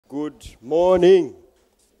Good morning.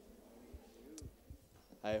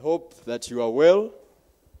 I hope that you are well.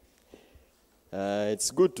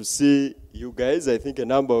 It's good to see you guys. I think a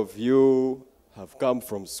number of you have come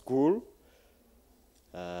from school.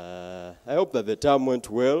 I hope that the term went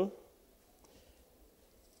well.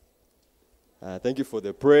 Thank you for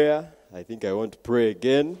the prayer. I think I want to pray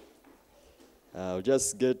again. I'll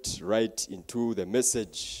just get right into the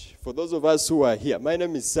message. For those of us who are here, my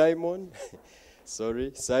name is Simon.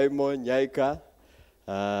 Simon Nyaika.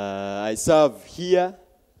 I serve here.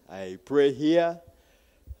 I pray here.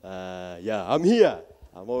 I'm here.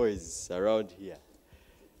 I'm always around here.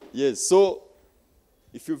 Yes, so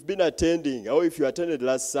if you've been attending, or if you attended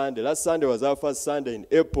last Sunday was our first Sunday in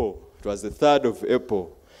April. It was the 3rd of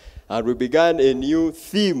April. And we began a new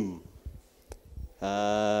theme.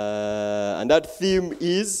 And that theme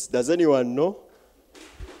is, does anyone know?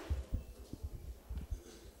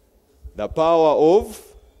 The power of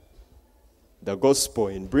the gospel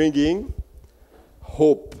in bringing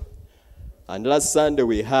hope. And last Sunday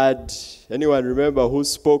we had, anyone remember who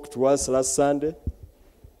spoke to us last Sunday?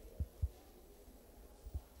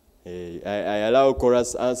 I allow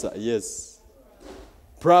chorus answer. Yes.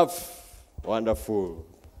 Prof. Wonderful.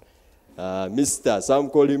 Mr. Some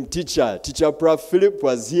call him teacher. Teacher Prof. Philip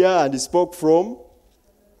was here and he spoke from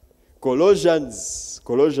Colossians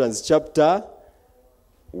chapter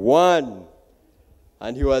 1.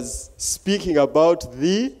 And he was speaking about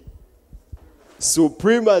the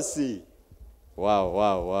supremacy.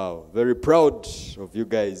 Wow. Very proud of you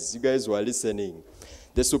guys. You guys were listening.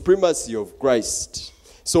 The supremacy of Christ.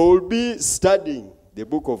 So we'll be studying the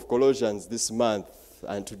book of Colossians this month.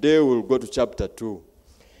 And today we'll go to chapter 2.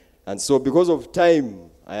 And so because of time,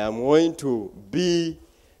 I am going to be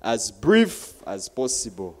as brief as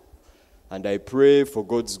possible. And I pray for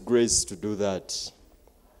God's grace to do that.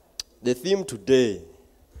 The theme today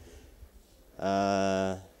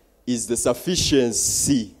is the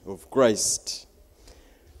sufficiency of Christ.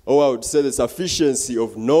 Or I would say the sufficiency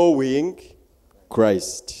of knowing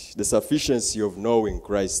Christ. The sufficiency of knowing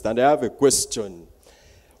Christ. And I have a question.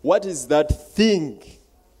 What is that thing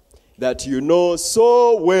that you know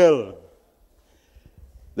so well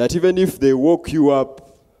that even if they woke you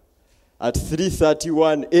up at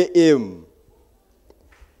 3:31 a.m.,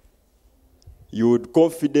 you would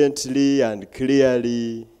confidently and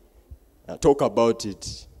clearly talk about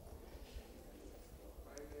it?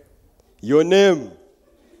 Your name.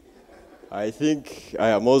 I think I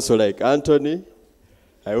am also like Anthony.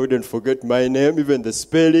 I wouldn't forget my name, even the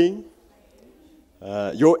spelling.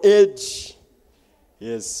 Your age.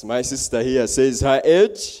 Yes, my sister here says her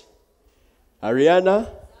age. Ariana.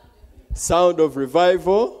 Sound of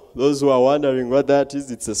Revival. Those who are wondering what that is,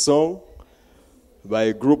 it's a song by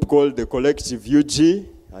a group called the Collective UG,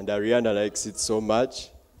 and Ariana likes it so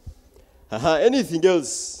much. Anything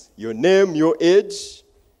else? Your name, your age?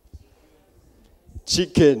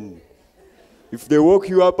 Chicken. If they woke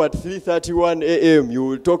you up at 3:31 a.m., you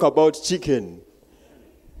will talk about chicken.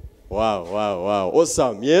 Wow.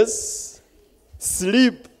 Awesome, yes?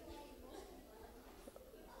 Sleep.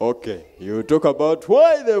 Okay, you will talk about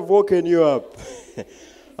why they've woken you up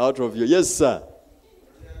out of your... Yes, sir.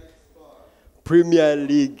 Premier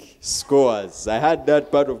League scores. I had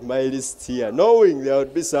that part of my list here, knowing there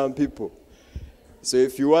would be some people. So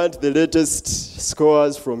if you want the latest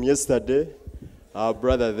scores from yesterday, our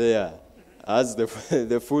brother there has the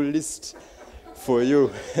full list for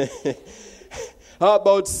you. How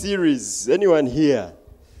about series? Anyone here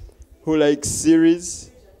who likes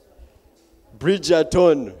series?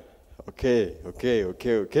 Bridgerton. Okay.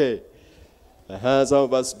 Some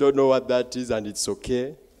of us don't know what that is, and it's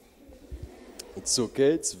okay. It's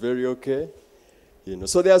okay. It's very okay.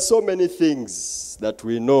 So there are so many things that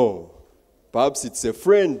we know. Perhaps it's a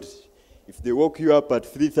friend. If they woke you up at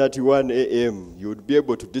 3:31 a.m., you would be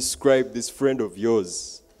able to describe this friend of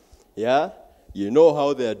yours. Yeah? You know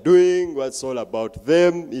how they are doing, what's all about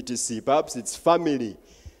them, etc. Perhaps it's family.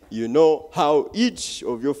 You know how each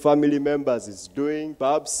of your family members is doing.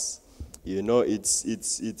 Perhaps,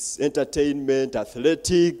 it's entertainment,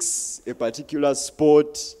 athletics, a particular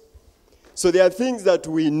sport. So there are things that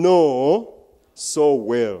we know so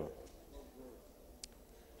well.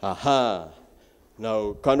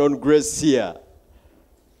 Now, Canon Grace here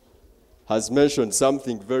has mentioned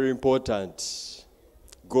something very important.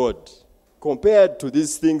 God. Compared to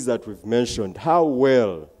these things that we've mentioned, how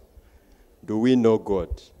well do we know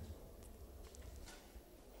God?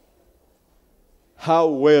 How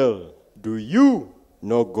well do you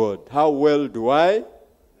know God? How well do I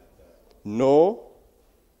know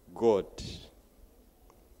God?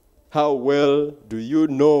 How well do you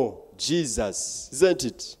know Jesus? Isn't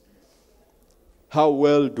it? How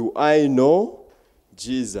well do I know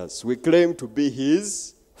Jesus? We claim to be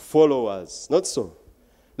his followers. Not so.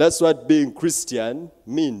 That's what being Christian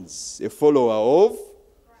means, a follower of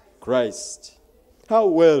Christ. How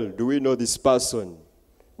well do we know this person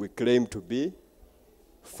we claim to be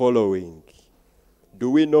following? Do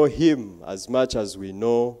we know him as much as we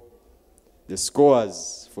know the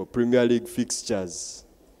scores for Premier League fixtures?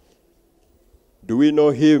 Do we know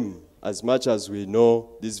him as much as we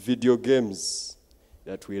know these video games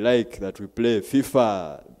that we like, that we play,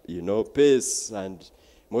 FIFA, PES and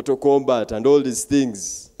Mortal Kombat and all these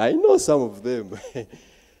things? I know some of them.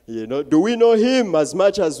 Do we know him as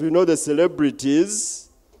much as we know the celebrities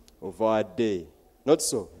of our day? Not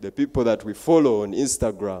so. The people that we follow on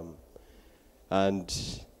Instagram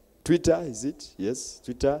and Twitter, is it? Yes,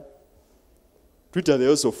 Twitter. Twitter they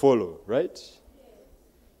also follow, right?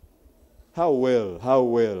 How well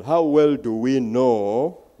do we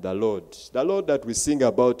know the Lord? The Lord that we sing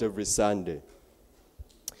about every Sunday.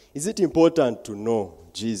 Is it important to know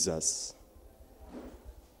Jesus?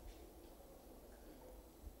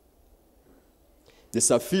 The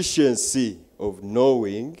sufficiency of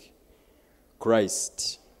knowing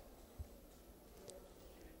Christ.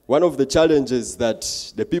 One of the challenges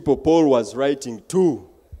that the people Paul was writing to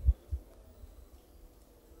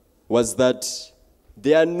was that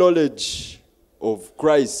their knowledge of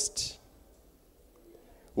Christ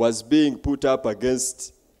was being put up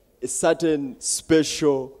against a certain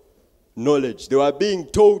special knowledge. They were being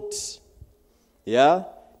taught,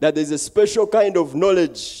 that there's a special kind of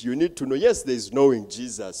knowledge you need to know. Yes, there's knowing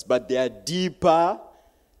Jesus, but there are deeper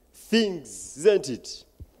things, isn't it?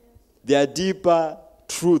 There are deeper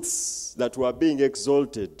truths that were being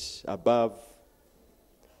exalted above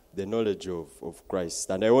the knowledge of Christ.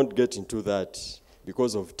 And I won't get into that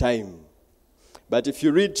because of time. But if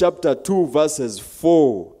you read chapter 2, verses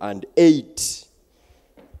 4 and 8,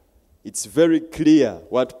 it's very clear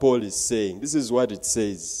what Paul is saying. This is what it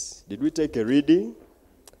says. Did we take a reading?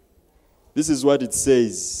 This is what it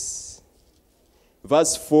says.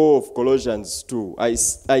 Verse 4 of Colossians 2.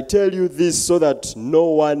 I tell you this so that no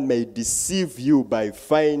one may deceive you by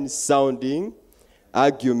fine-sounding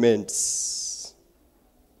arguments.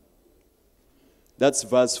 That's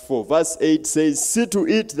verse 4. Verse 8 says, see to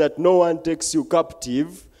it that no one takes you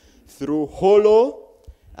captive through hollow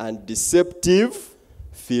and deceptive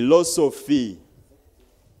philosophy,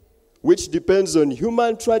 which depends on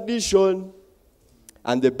human tradition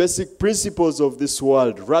and the basic principles of this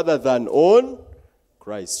world rather than on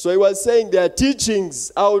Christ. So he was saying there are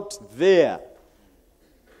teachings out there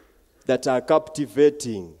that are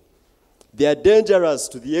captivating. They are dangerous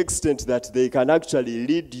to the extent that they can actually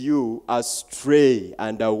lead you astray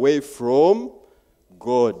and away from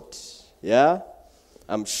God. Yeah?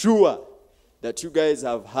 I'm sure that you guys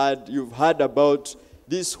you've heard about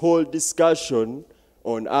this whole discussion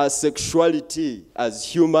on our sexuality as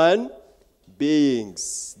human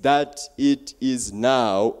beings, that it is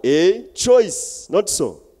now a choice, not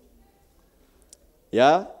so.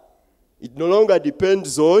 Yeah? It no longer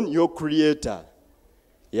depends on your creator.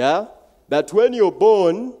 Yeah? That when you're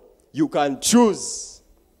born, you can choose.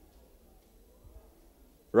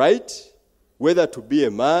 Right? Whether to be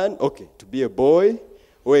a man, to be a boy,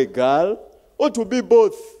 or a girl, or to be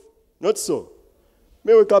both. Not so.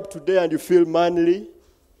 You may wake up today and you feel manly,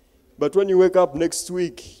 but when you wake up next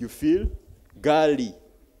week, you feel girly.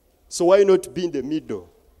 So why not be in the middle?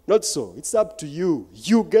 Not so. It's up to you.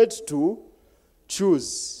 You get to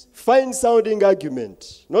choose. Fine sounding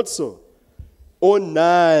argument. Not so. Or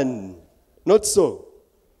none. Not so.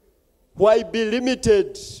 Why be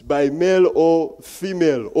limited by male or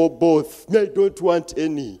female or both? I don't want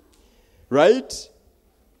any. Right?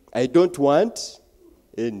 I don't want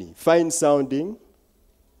any. Fine sounding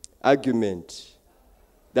argument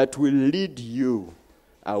that will lead you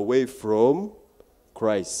away from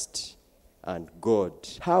Christ and God.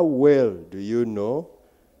 How well do you know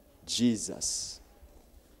Jesus?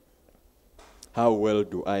 How well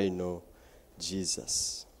do I know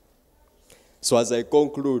Jesus? So as I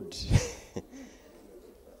conclude,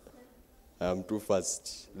 I'm too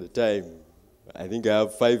fast. The time, I think I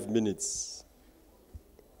have 5 minutes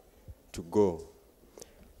to go.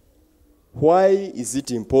 Why is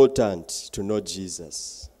it important to know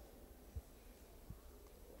Jesus?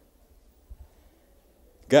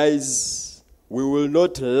 Guys, we will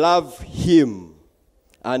not love him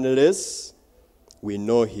unless we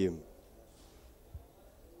know him.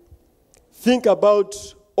 Think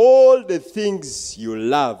about all the things you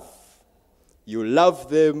love. You love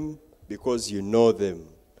them because you know them,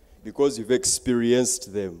 because you've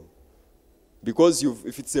experienced them. Because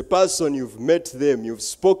if it's a person, you've met them, you've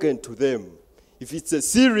spoken to them, If it's a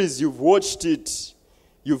series, you've watched it.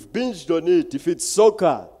 You've binged on it. If it's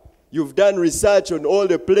soccer, you've done research on all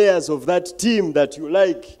the players of that team that you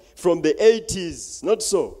like from the 80s. Not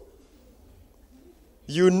so.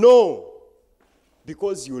 You know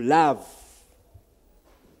because you love.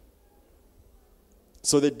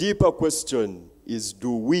 So the deeper question is,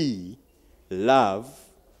 do we love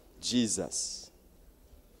Jesus?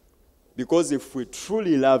 Because if we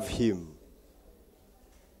truly love him,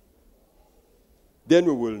 then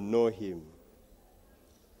we will know him.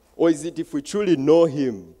 Or is it if we truly know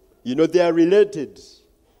him? You know, they are related.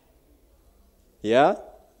 Yeah?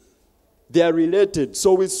 They are related.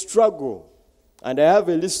 So we struggle. And I have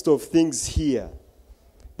a list of things here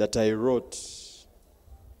that I wrote.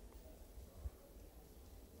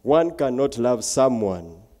 One cannot love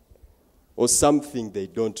someone or something they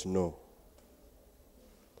don't know.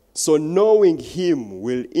 So knowing him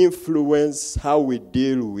will influence how we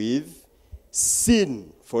deal with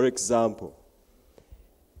sin, for example.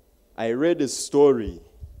 I read a story,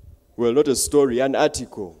 well, not a story, an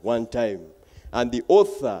article one time, and the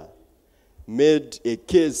author made a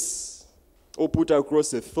case or put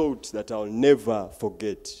across a thought that I'll never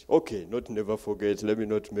forget. Okay, not never forget, let me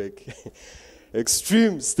not make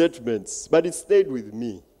extreme statements, but it stayed with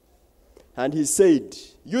me. And he said,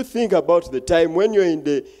 you think about the time when you're in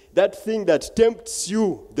that thing that tempts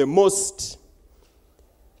you the most.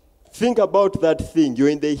 Think about that thing. You're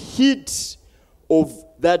in the heat of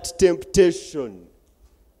that temptation.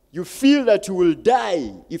 You feel that you will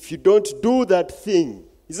die if you don't do that thing,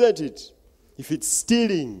 isn't it? If it's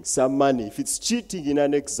stealing some money, if it's cheating in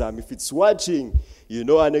an exam, if it's watching,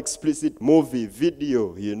 an explicit movie,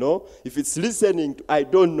 video, if it's listening to, I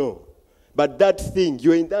don't know. But that thing,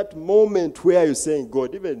 you're in that moment where you're saying,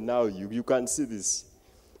 God, even now you can see this.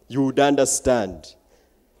 You would understand.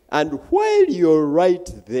 And while you're right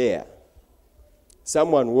there,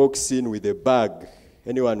 someone walks in with a bag.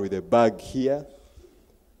 Anyone with a bag here?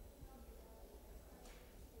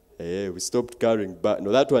 Hey, we stopped carrying bag.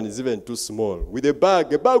 No, that one is even too small. With a bag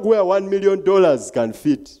where $1 million can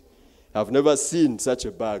fit. I've never seen such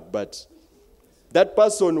a bag, but that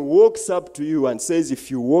person walks up to you and says,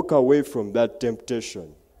 if you walk away from that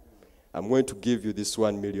temptation, I'm going to give you this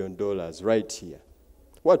 $1 million right here.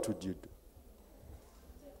 What would you do?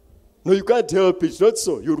 No, you can't help it. Not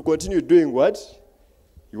so. You will continue doing what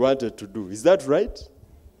you wanted to do. Is that right?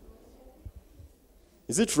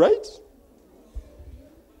 Is it right?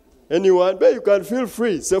 Anyone? But you can feel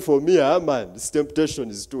free. Say for me, man, this temptation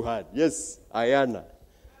is too hard. Yes, Ayana.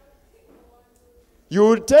 You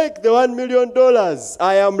will take the $1 million.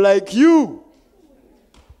 I am like you.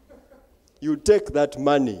 You take that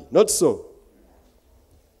money. Not so.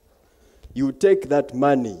 You take that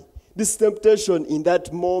money. This temptation in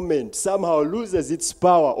that moment somehow loses its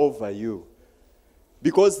power over you.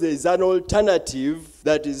 Because there is an alternative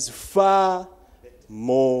that is far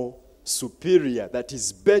more superior, that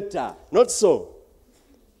is better. Not so.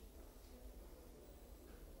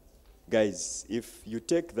 Guys, if you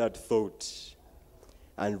take that thought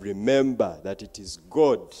and remember that it is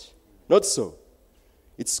God, not so.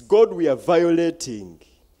 It's God we are violating.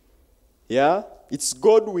 Yeah? It's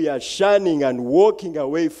God we are shunning and walking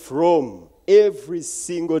away from every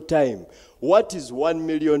single time. What is $1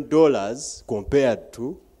 million compared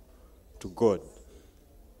to God?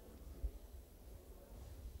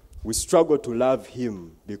 We struggle to love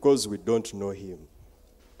him because we don't know him.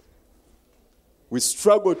 We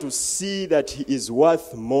struggle to see that he is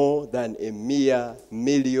worth more than a mere $1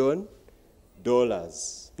 million.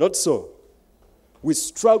 Not so. We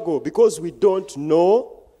struggle because we don't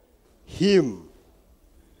know him.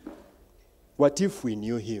 What if we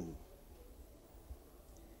knew him?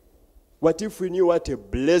 What if we knew what a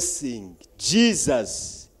blessing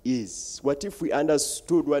Jesus is? What if we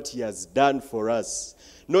understood what he has done for us?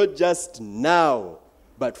 Not just now,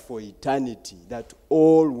 but for eternity, that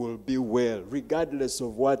all will be well, regardless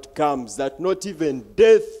of what comes, that not even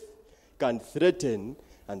death can threaten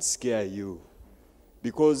and scare you.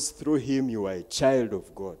 Because through him you are a child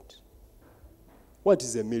of God. What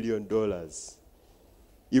is $1 million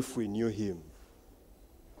if we knew him?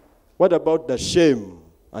 What about the shame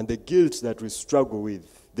and the guilt that we struggle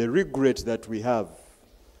with, the regret that we have?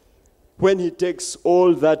 When he takes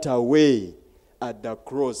all that away at the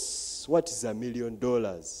cross, what is $1 million?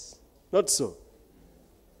 Not so.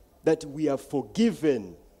 That we are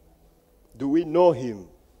forgiven. Do we know him?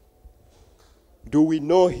 Do we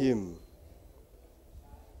know him?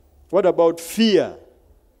 What about fear?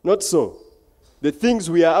 Not so. The things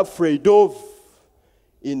we are afraid of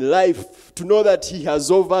in life, to know that he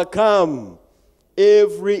has overcome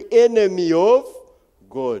every enemy of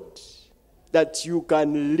God. that you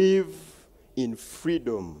can live in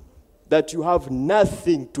freedom, that you have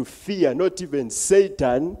nothing to fear, not even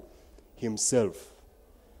Satan himself,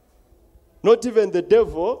 not even the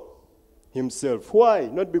devil himself. Why?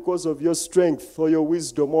 Not because of your strength or your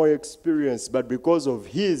wisdom or experience, but because of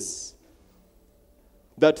his.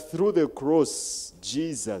 That through the cross,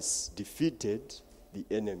 Jesus defeated the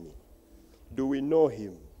enemy. Do we know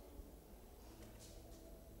him?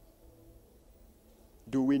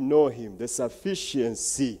 Do we know him? The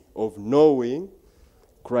sufficiency of knowing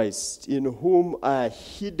Christ, in whom are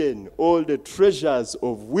hidden all the treasures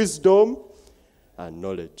of wisdom and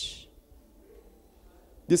knowledge.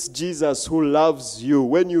 This Jesus who loves you,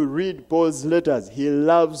 when you read Paul's letters, he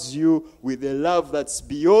loves you with a love that's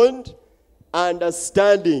beyond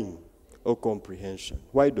understanding or comprehension.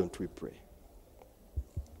 Why don't we pray?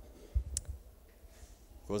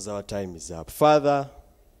 Because our time is up. Father,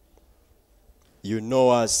 you know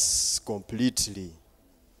us completely.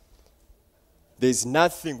 There's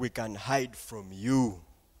nothing we can hide from you.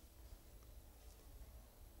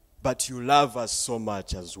 But you love us so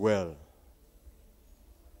much as well.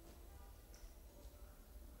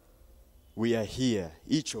 We are here,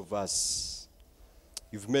 each of us.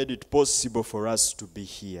 You've made it possible for us to be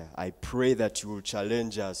here. I pray that you will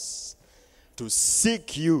challenge us to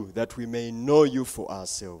seek you, that we may know you for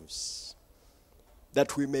ourselves,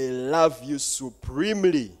 that we may love you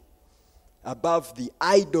supremely above the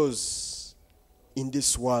idols in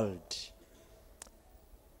this world,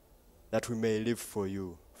 that we may live for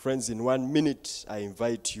you. Friends, in 1 minute, I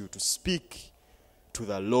invite you to speak to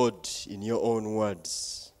the Lord in your own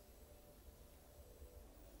words.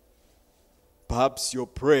 Perhaps your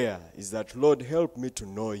prayer is that, Lord, help me to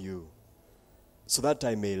know you, so that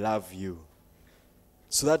I may love you,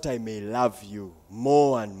 so that I may love you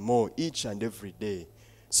more and more each and every day,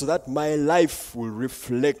 so that my life will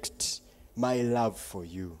reflect my love for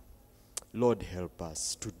you. Lord, help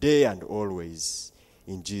us today and always.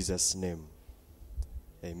 In Jesus' name,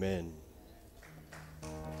 amen.